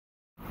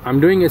I'm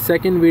doing a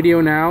second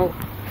video now.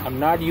 I'm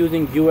not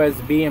using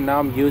USB, and now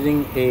I'm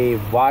using a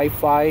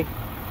Wi-Fi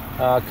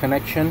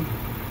connection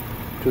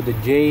to the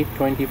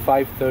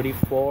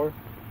J2534,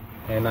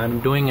 and I'm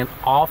doing an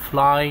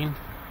offline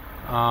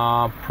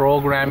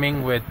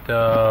programming with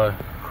the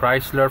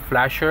Chrysler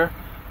flasher.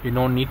 You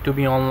don't need to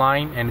be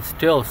online, and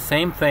still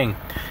same thing.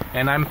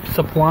 And I'm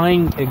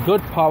supplying a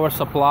good power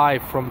supply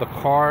from the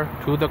car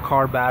to the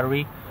car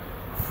battery,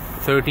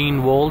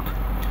 13 volt,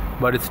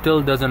 but it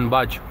still doesn't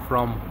budge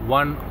from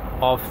one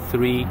of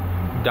 3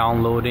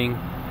 downloading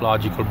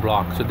logical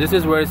blocks. So this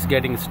is where it's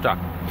getting stuck.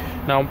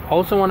 Now I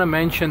also want to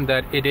mention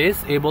that it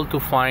is able to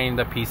find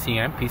the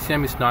PCM.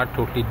 PCM is not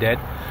totally dead,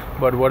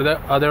 but what the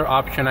other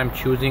option I'm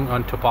choosing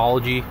on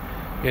topology,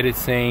 it is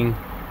saying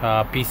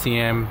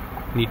PCM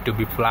need to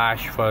be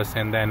flashed first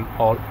and then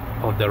all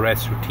of the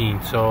rest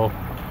routine. So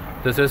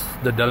this is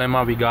the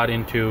dilemma we got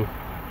into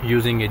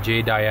using a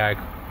JDiag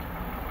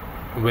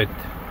with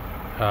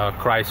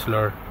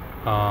Chrysler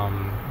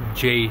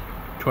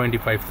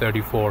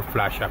J2534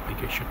 flash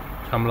application.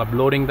 So I'm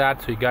uploading that,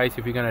 so you guys,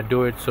 if you're gonna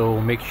do it, so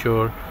make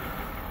sure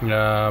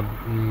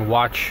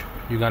watch,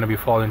 you're gonna be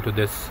falling into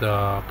this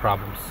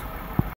problems.